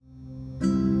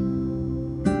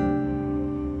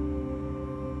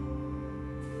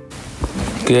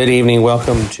Good evening.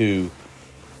 Welcome to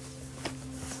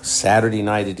Saturday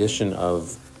night edition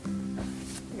of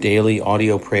Daily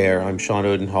Audio Prayer. I'm Sean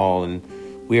Odenhall,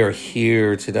 and we are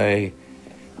here today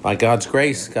by God's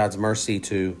grace, God's mercy,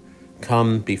 to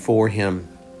come before Him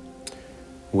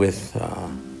with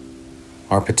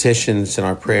our petitions and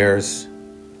our prayers,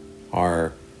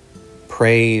 our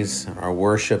praise, our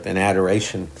worship and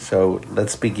adoration. So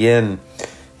let's begin.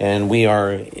 And we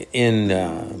are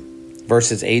in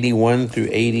verses 81 through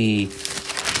 88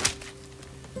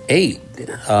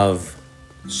 of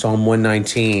Psalm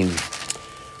 119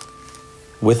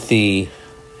 with the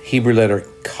Hebrew letter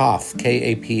Kaf,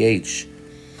 K-A-P-H.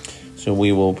 So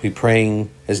we will be praying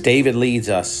as David leads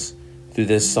us through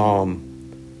this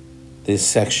psalm, this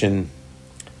section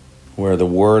where the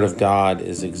word of God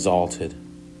is exalted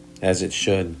as it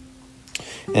should.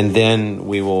 And then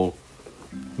we will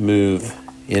move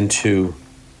into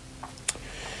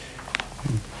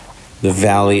the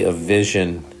valley of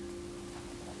vision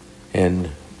and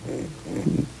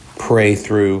pray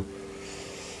through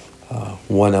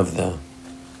one of the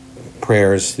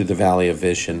prayers through the valley of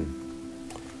vision,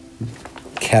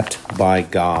 kept by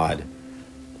God.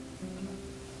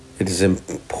 It is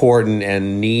important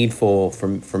and needful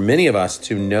for many of us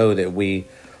to know that we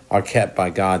are kept by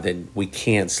God, that we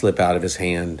can't slip out of His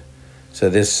hand.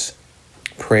 So this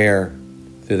prayer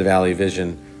through the valley of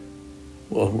vision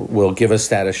will give us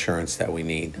that assurance that we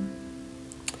need.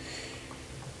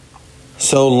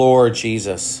 So, Lord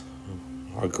Jesus,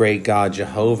 our great God,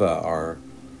 Jehovah, our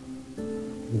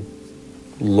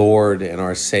Lord and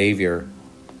our Savior,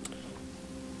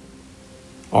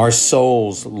 our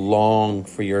souls long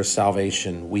for your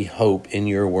salvation. We hope in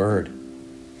your word.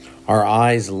 Our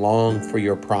eyes long for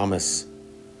your promise.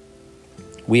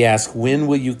 We ask, when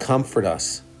will you comfort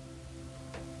us?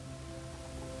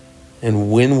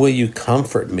 And when will you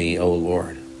comfort me, O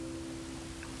Lord?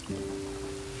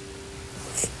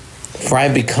 For I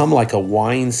have become like a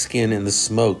wineskin in the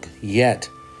smoke, yet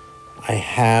I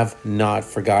have not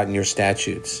forgotten your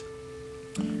statutes.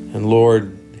 And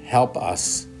Lord, help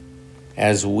us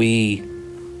as we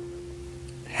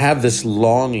have this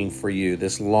longing for you,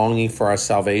 this longing for our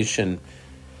salvation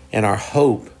and our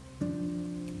hope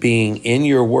being in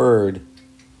your word.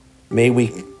 May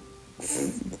we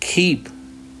keep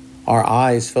our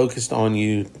eyes focused on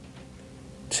you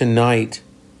tonight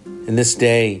and this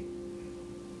day.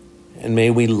 And may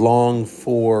we long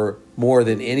for more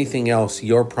than anything else,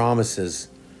 your promises,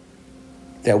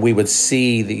 that we would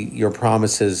see your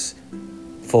promises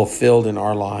fulfilled in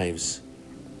our lives.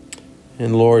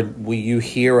 And Lord, will you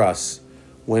hear us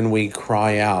when we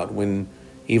cry out, when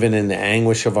even in the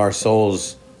anguish of our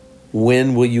souls,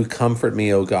 when will you comfort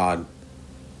me, O God?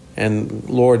 And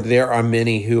Lord, there are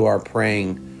many who are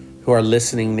praying, who are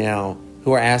listening now,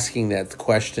 who are asking that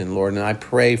question, Lord. And I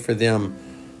pray for them,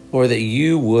 Lord, that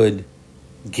you would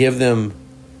give them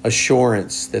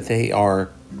assurance that they are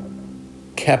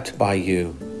kept by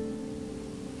you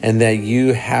and that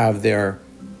you have their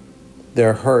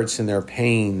hurts and their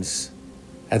pains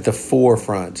at the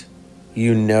forefront.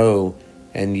 You know,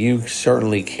 and you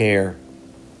certainly care.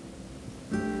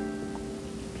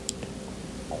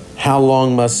 How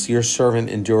long must your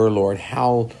servant endure, Lord?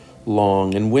 How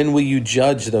long? And when will you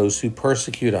judge those who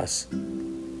persecute us?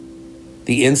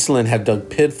 The insolent have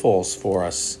dug pitfalls for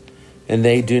us, and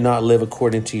they do not live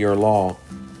according to your law.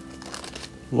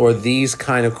 Lord, these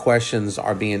kind of questions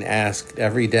are being asked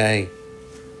every day.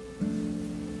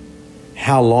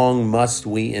 How long must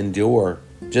we endure?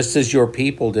 Just as your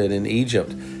people did in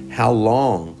Egypt. How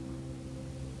long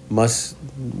must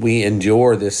we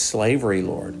endure this slavery,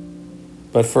 Lord?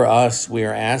 But for us, we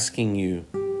are asking you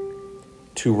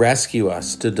to rescue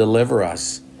us, to deliver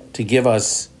us, to give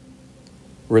us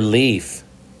relief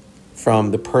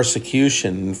from the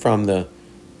persecution, from the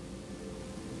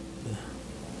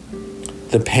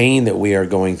pain that we are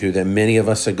going through, that many of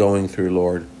us are going through,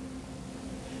 Lord.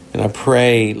 And I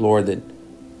pray, Lord, that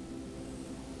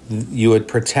you would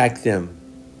protect them,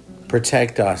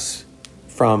 protect us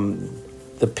from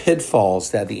the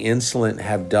pitfalls that the insolent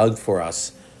have dug for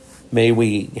us. May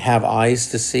we have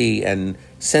eyes to see and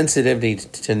sensitivity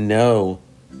to know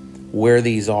where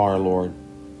these are, Lord.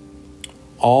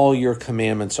 All your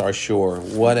commandments are sure.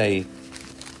 What a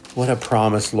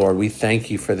promise, Lord. We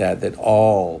thank you for that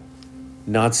all,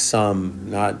 not some,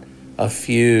 not a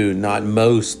few, not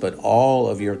most, but all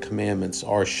of your commandments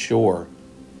are sure.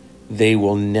 They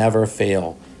will never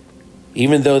fail.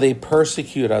 Even though they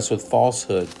persecute us with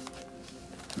falsehood.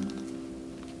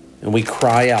 And we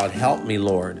cry out, help me,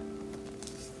 Lord.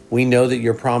 We know that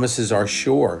your promises are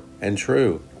sure and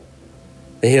true.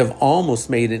 They have almost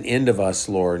made an end of us,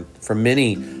 Lord. For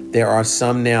many, there are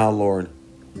some now, Lord,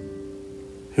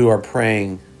 who are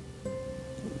praying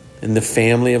in the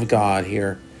family of God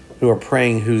here, who are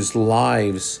praying, whose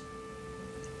lives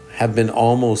have been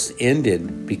almost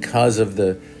ended because of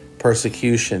the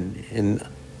persecution in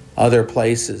other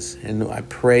places. And I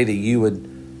pray that you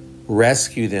would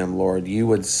rescue them, Lord. You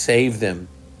would save them.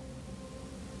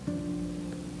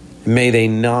 May they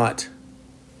not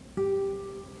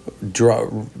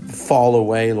fall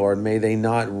away, Lord. May they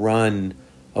not run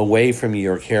away from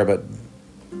your care, but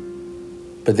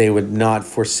they would not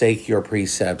forsake your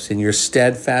precepts. In your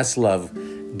steadfast love,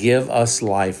 give us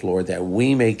life, Lord, that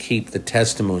we may keep the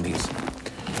testimonies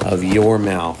of your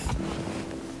mouth.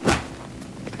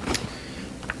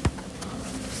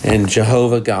 And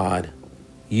Jehovah God,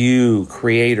 you,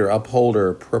 creator,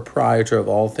 upholder, proprietor of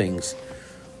all things,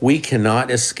 we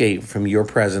cannot escape from your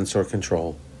presence or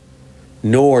control,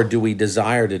 nor do we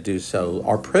desire to do so.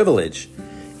 Our privilege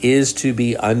is to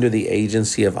be under the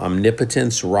agency of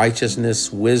omnipotence,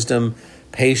 righteousness, wisdom,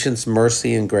 patience,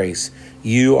 mercy, and grace.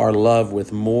 You are loved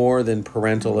with more than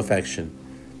parental affection.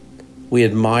 We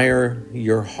admire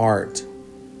your heart,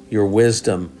 your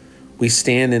wisdom. We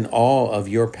stand in awe of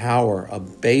your power,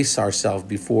 abase ourselves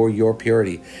before your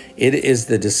purity. It is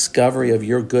the discovery of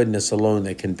your goodness alone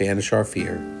that can banish our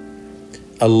fear.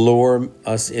 Allure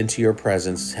us into your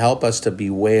presence. Help us to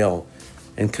bewail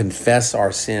and confess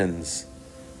our sins.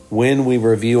 When we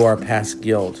review our past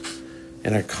guilt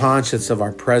and are conscious of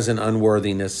our present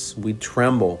unworthiness, we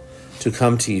tremble to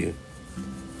come to you.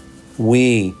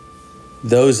 We,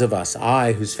 those of us,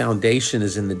 I whose foundation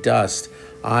is in the dust,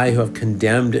 I who have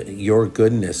condemned your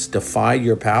goodness, defied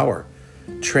your power,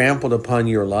 trampled upon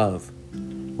your love,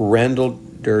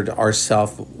 rendered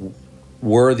ourselves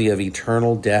worthy of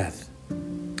eternal death.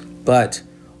 But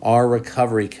our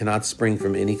recovery cannot spring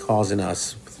from any cause in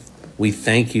us. We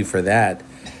thank you for that.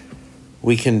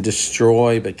 We can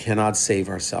destroy but cannot save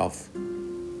ourselves.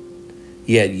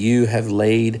 Yet you have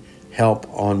laid help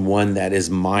on one that is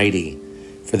mighty.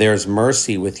 For there is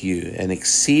mercy with you and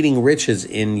exceeding riches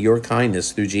in your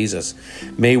kindness through Jesus.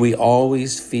 May we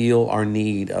always feel our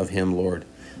need of him, Lord.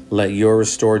 Let your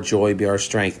restored joy be our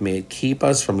strength. May it keep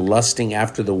us from lusting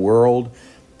after the world,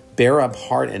 bear up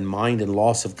heart and mind in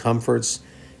loss of comforts,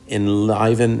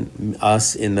 enliven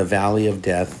us in the valley of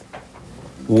death.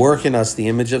 Work in us the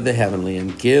image of the heavenly,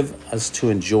 and give us to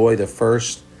enjoy the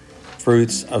first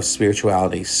fruits of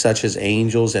spirituality, such as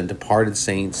angels and departed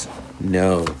saints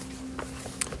know.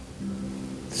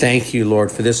 Thank you,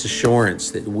 Lord, for this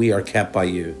assurance that we are kept by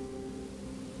you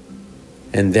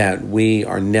and that we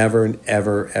are never,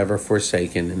 ever, ever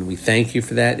forsaken. And we thank you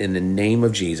for that in the name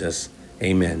of Jesus.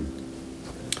 Amen.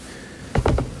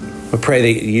 I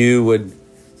pray that you would,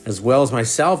 as well as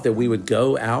myself, that we would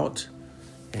go out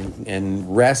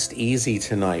and rest easy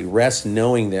tonight. Rest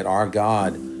knowing that our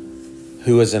God,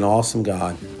 who is an awesome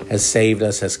God, has saved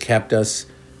us, has kept us,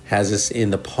 has us in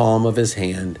the palm of his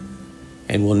hand,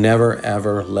 and will never,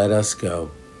 ever let us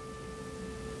go.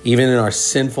 Even in our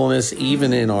sinfulness,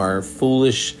 even in our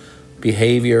foolish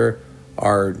behavior,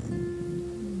 our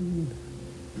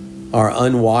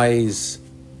unwise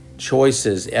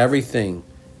choices, everything,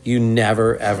 you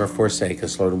never, ever forsake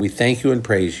us, Lord. And we thank you and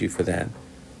praise you for that.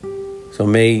 So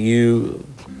may you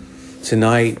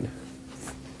tonight,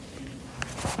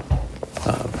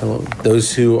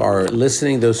 those who are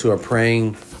listening, those who are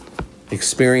praying,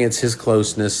 experience his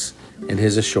closeness and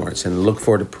his assurance. And look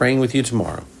forward to praying with you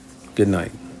tomorrow. Good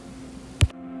night.